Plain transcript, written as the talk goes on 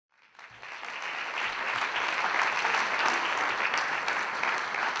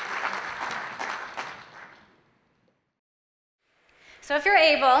So if you're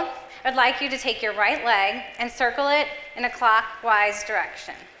able, I'd like you to take your right leg and circle it in a clockwise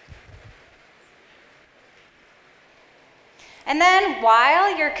direction. And then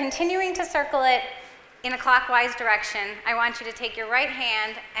while you're continuing to circle it in a clockwise direction, I want you to take your right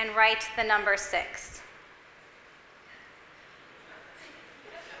hand and write the number 6.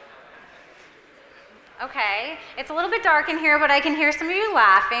 Okay, it's a little bit dark in here, but I can hear some of you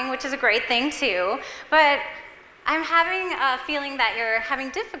laughing, which is a great thing too. But I'm having a feeling that you're having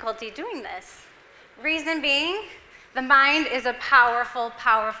difficulty doing this. Reason being, the mind is a powerful,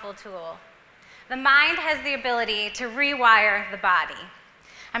 powerful tool. The mind has the ability to rewire the body.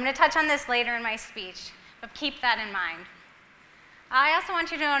 I'm going to touch on this later in my speech, but keep that in mind. I also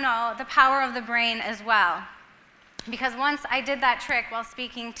want you to know the power of the brain as well. Because once I did that trick while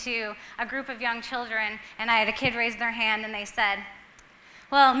speaking to a group of young children, and I had a kid raise their hand and they said,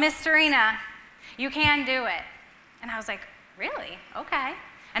 "Well, Miss Serena, you can do it." And I was like, "Really? Okay."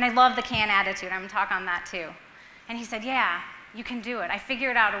 And I love the can attitude. I'm going to talk on that too. And he said, "Yeah, you can do it. I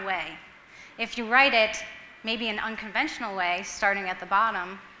figured out a way. If you write it maybe an unconventional way, starting at the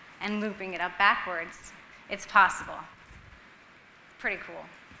bottom and looping it up backwards, it's possible." Pretty cool.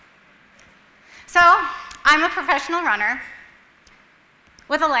 So, I'm a professional runner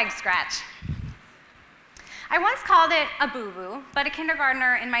with a leg scratch. I once called it a boo-boo, but a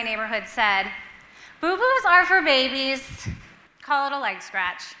kindergartner in my neighborhood said, "Boo-boos are for babies, call it a leg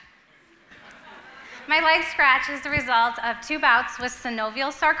scratch." My leg scratch is the result of 2 bouts with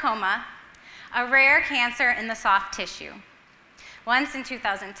synovial sarcoma, a rare cancer in the soft tissue. Once in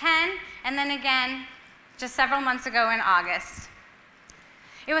 2010, and then again just several months ago in August.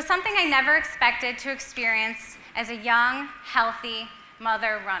 It was something I never expected to experience as a young, healthy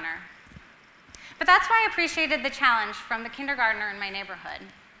mother runner. But that's why I appreciated the challenge from the kindergartner in my neighborhood.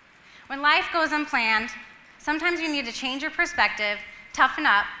 When life goes unplanned, sometimes you need to change your perspective, toughen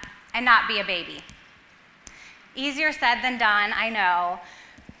up, and not be a baby. Easier said than done, I know.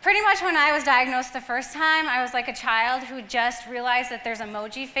 Pretty much when I was diagnosed the first time, I was like a child who just realized that there's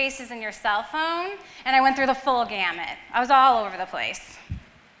emoji faces in your cell phone, and I went through the full gamut. I was all over the place.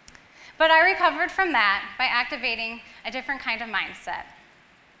 But I recovered from that by activating a different kind of mindset.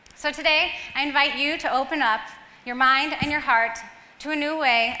 So today, I invite you to open up your mind and your heart to a new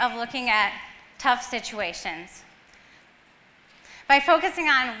way of looking at tough situations by focusing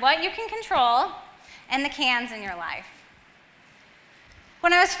on what you can control and the cans in your life.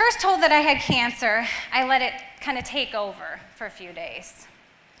 When I was first told that I had cancer, I let it kind of take over for a few days.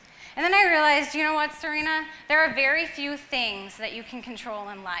 And then I realized, you know what, Serena? There are very few things that you can control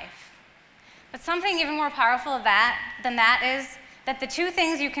in life. But something even more powerful than that is that the 2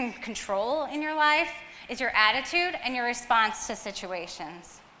 things you can control in your life is your attitude and your response to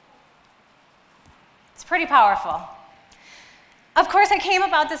situations. It's pretty powerful. Of course, I came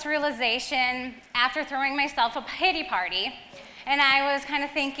about this realization after throwing myself a pity party, and I was kind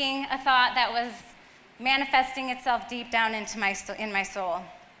of thinking a thought that was manifesting itself deep down in my soul.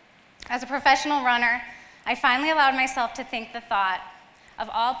 As a professional runner, I finally allowed myself to think the thought, of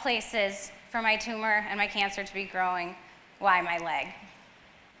all places for my tumor and my cancer to be growing, why my leg?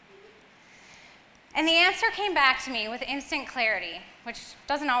 And the answer came back to me with instant clarity, which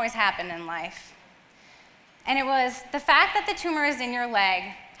doesn't always happen in life. And it was the fact that the tumor is in your leg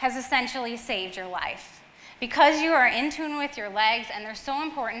has essentially saved your life. Because you are in tune with your legs and they're so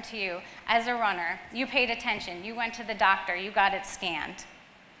important to you as a runner, you paid attention, you went to the doctor, you got it scanned.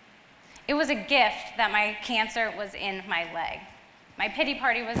 It was a gift that my cancer was in my leg. My pity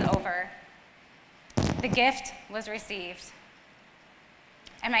party was over. The gift was received,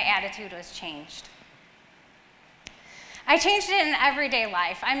 and my attitude was changed. I changed it in everyday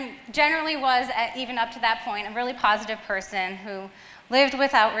life. I generally was, even up to that point, a really positive person who lived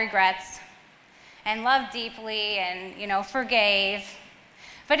without regrets and loved deeply and, forgave.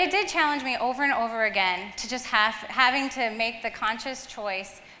 But it did challenge me over and over again to just having to make the conscious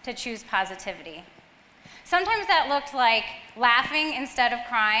choice to choose positivity. Sometimes that looked like laughing instead of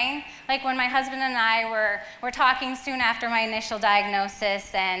crying, like when my husband and I were talking soon after my initial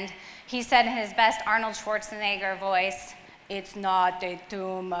diagnosis, and he said in his best Arnold Schwarzenegger voice, "It's not a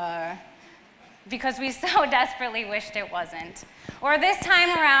tumor," because we so desperately wished it wasn't. Or this time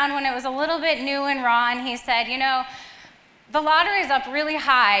around when it was a little bit new and raw, and he said, "The lottery's up really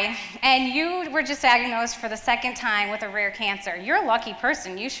high, and you were just diagnosed for the 2nd time with a rare cancer. You're a lucky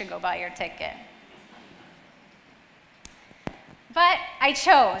person. You should go buy your ticket." But I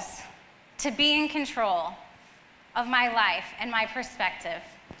chose to be in control of my life and my perspective.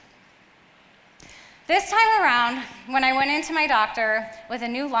 This time around, when I went into my doctor with a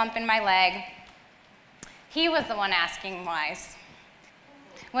new lump in my leg, he was the one asking whys.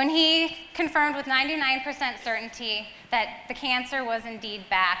 when he confirmed with 99% certainty that the cancer was indeed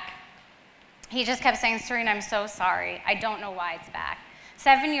back, he just kept saying, Serena, I'm so sorry. I don't know why it's back.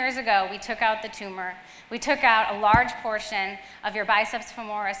 7 years ago, we took out the tumor. We took out a large portion of your biceps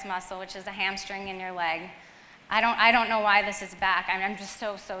femoris muscle, which is the hamstring in your leg. I don't know why this is back. I'm just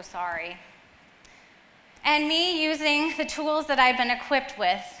so, so sorry. And me using the tools that I've been equipped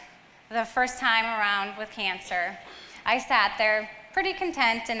with the first time around with cancer, I sat there pretty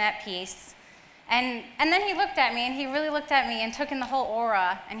content and at peace. And then he looked at me, and he really looked at me and took in the whole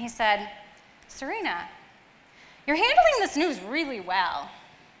aura, and he said, Serena, you're handling this news really well.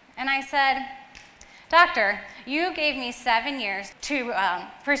 And I said, Doctor, you gave me 7 years to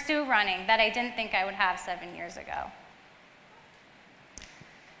pursue running that I didn't think I would have 7 years ago.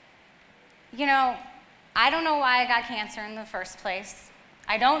 You know, I don't know why I got cancer in the first place.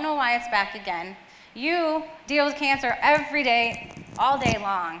 I don't know why it's back again. You deal with cancer every day, all day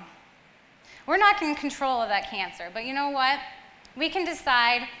long. We're not in control of that cancer, but you know what? We can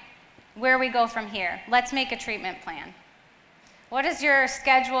decide where we go from here. Let's make a treatment plan. What does your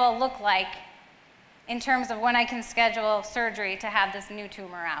schedule look like in terms of when I can schedule surgery to have this new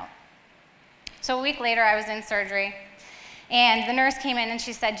tumor out? So a week later, I was in surgery, and the nurse came in and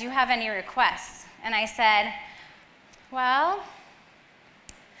she said, do you have any requests? And I said, well,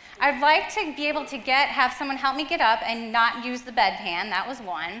 I'd like to be able to have someone help me get up and not use the bedpan. That was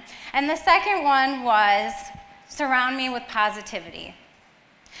one. And the second one was surround me with positivity,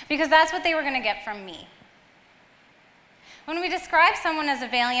 because that's what they were going to get from me. When we describe someone as a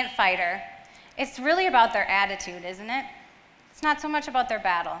valiant fighter, it's really about their attitude, isn't it? It's not so much about their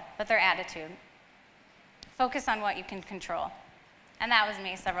battle, but their attitude. Focus on what you can control. And that was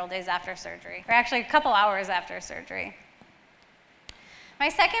me several days after surgery, or actually a couple hours after surgery. My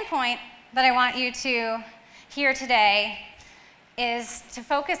second point that I want you to hear today is to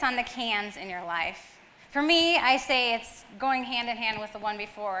focus on the cans in your life. For me, I say it's going hand in hand with the one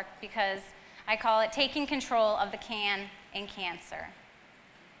before, because I call it taking control of the can in cancer.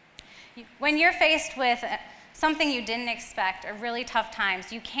 When you're faced with something you didn't expect or really tough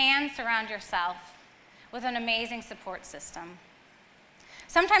times, you can surround yourself with an amazing support system.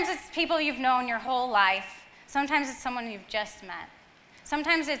 Sometimes it's people you've known your whole life. Sometimes it's someone you've just met.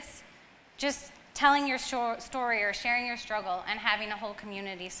 Sometimes it's just telling your story or sharing your struggle and having a whole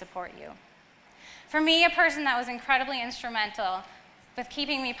community support you. For me, a person that was incredibly instrumental with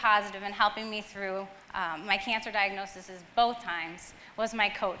keeping me positive and helping me through my cancer diagnosis both times was my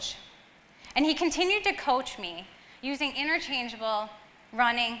coach. And he continued to coach me using interchangeable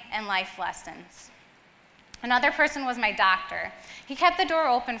running and life lessons. Another person was my doctor. He kept the door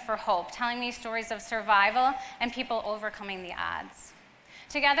open for hope, telling me stories of survival and people overcoming the odds.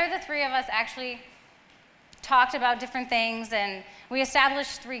 Together, the three of us actually talked about different things, and we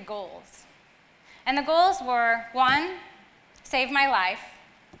established 3 goals. And the goals were, 1, save my life,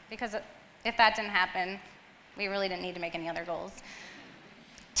 because if that didn't happen, we really didn't need to make any other goals.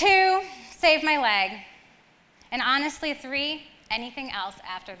 2, save my leg. And honestly, 3, anything else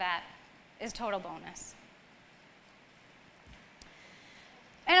after that is total bonus.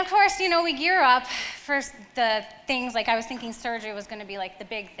 And of course, you know, we gear up for the things like I was thinking surgery was going to be like the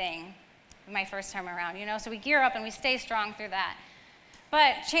big thing my first time around, you know, so we gear up and we stay strong through that.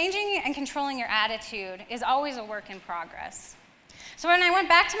 But changing and controlling your attitude is always a work in progress. So when I went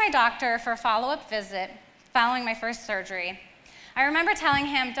back to my doctor for a follow-up visit following my first surgery, I remember telling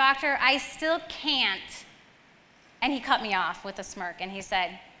him, Doctor, I still can't. And he cut me off with a smirk and he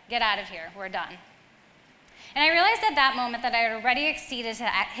said, get out of here, we're done. And I realized at that moment that I had already exceeded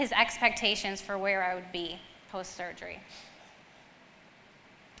his expectations for where I would be post-surgery.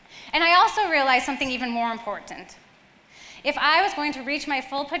 And I also realized something even more important. If I was going to reach my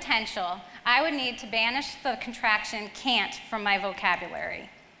full potential, I would need to banish the contraction can't from my vocabulary.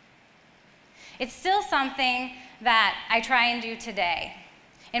 It's still something that I try and do today.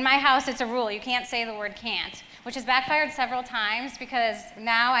 In my house, it's a rule. You can't say the word can't, which has backfired several times because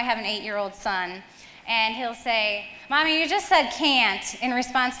now I have an 8-year-old son, and he'll say, Mommy, you just said can't, in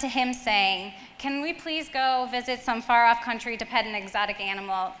response to him saying, can we please go visit some far-off country to pet an exotic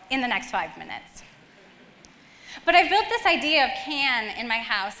animal in the next 5 minutes? But I've built this idea of can in my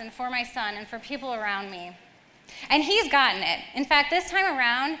house and for my son and for people around me. And he's gotten it. In fact, this time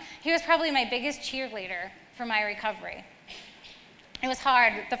around, he was probably my biggest cheerleader for my recovery. It was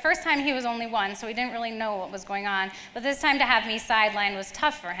hard. The first time he was only 1, so he didn't really know what was going on. But this time to have me sidelined was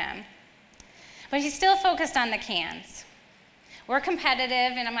tough for him. But he's still focused on the cans. We're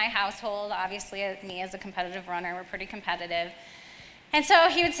competitive in my household. Obviously, me as a competitive runner, we're pretty competitive. And so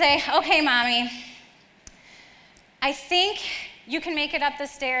he would say, okay, Mommy, I think you can make it up the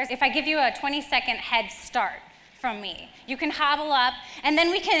stairs if I give you a 20-second head start from me. You can hobble up, and then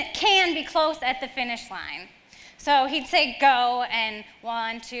we can be close at the finish line. So he'd say go, and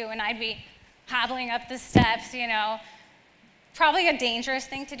 1, 2, and I'd be hobbling up the steps, you know. Probably a dangerous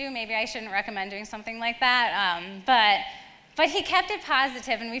thing to do. Maybe I shouldn't recommend doing something like that. But he kept it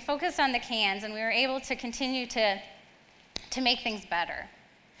positive, and we focused on the cans, and we were able to continue to make things better.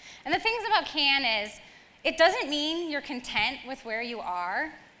 And the things about can is, it doesn't mean you're content with where you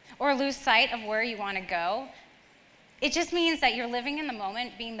are or lose sight of where you want to go. It just means that you're living in the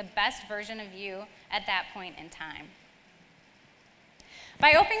moment, being the best version of you at that point in time.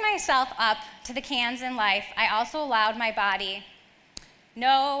 By opening myself up to the cans in life, I also allowed my body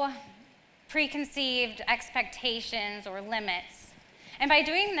no preconceived expectations or limits. And by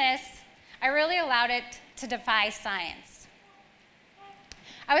doing this, I really allowed it to defy science.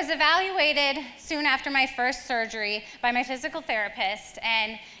 I was evaluated soon after my first surgery by my physical therapist,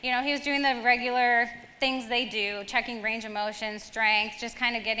 and he was doing the regular things they do, checking range of motion, strength, just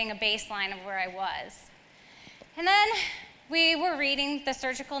kind of getting a baseline of where I was. And then we were reading the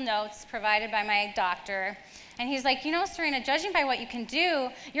surgical notes provided by my doctor, and he's like, Serena, judging by what you can do,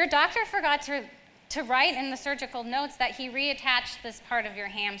 your doctor forgot to write in the surgical notes that he reattached this part of your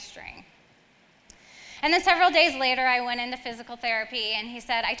hamstring. And then several days later, I went into physical therapy, and he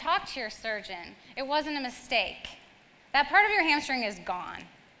said, I talked to your surgeon. It wasn't a mistake. That part of your hamstring is gone.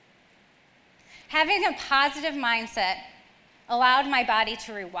 Having a positive mindset allowed my body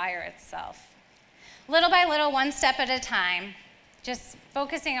to rewire itself. Little by little, one step at a time, just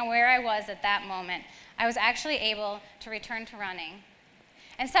focusing on where I was at that moment, I was actually able to return to running.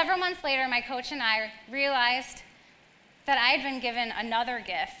 And several months later, my coach and I realized that I had been given another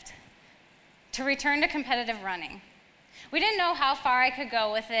gift to return to competitive running. We didn't know how far I could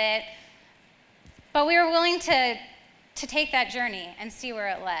go with it, but we were willing to take that journey and see where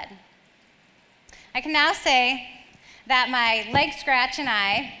it led. I can now say that my leg scratch and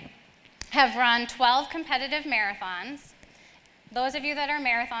I have run 12 competitive marathons. Those of you that are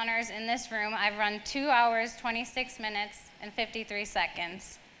marathoners in this room, I've run 2 hours, 26 minutes, and 53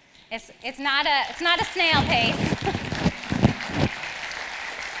 seconds. It's not a snail pace.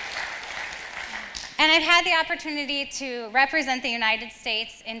 And I've had the opportunity to represent the United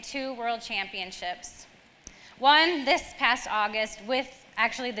States in 2 world championships. One this past August with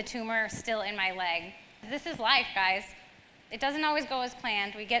actually the tumor still in my leg. This is life, guys. It doesn't always go as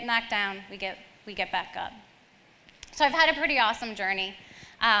planned. We get knocked down, we get back up. So I've had a pretty awesome journey.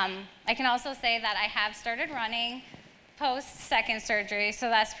 I can also say that I have started running post-second surgery, so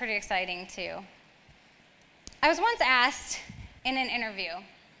that's pretty exciting too. I was once asked in an interview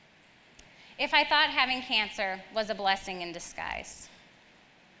if I thought having cancer was a blessing in disguise.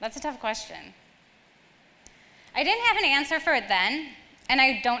 That's a tough question. I didn't have an answer for it then, and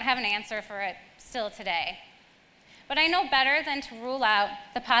I don't have an answer for it still today. But I know better than to rule out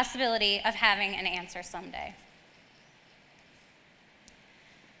the possibility of having an answer someday.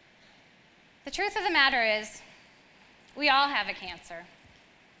 The truth of the matter is, we all have a cancer.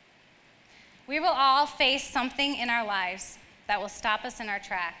 We will all face something in our lives that will stop us in our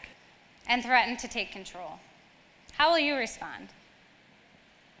track and threaten to take control. How will you respond?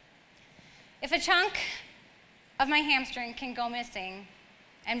 If a chunk of my hamstring can go missing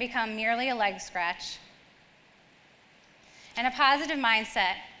and become merely a leg scratch, and a positive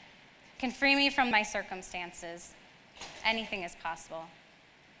mindset can free me from my circumstances, anything is possible.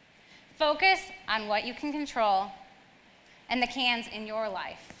 Focus on what you can control and the cans in your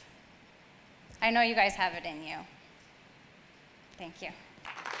life. I know you guys have it in you. Thank you.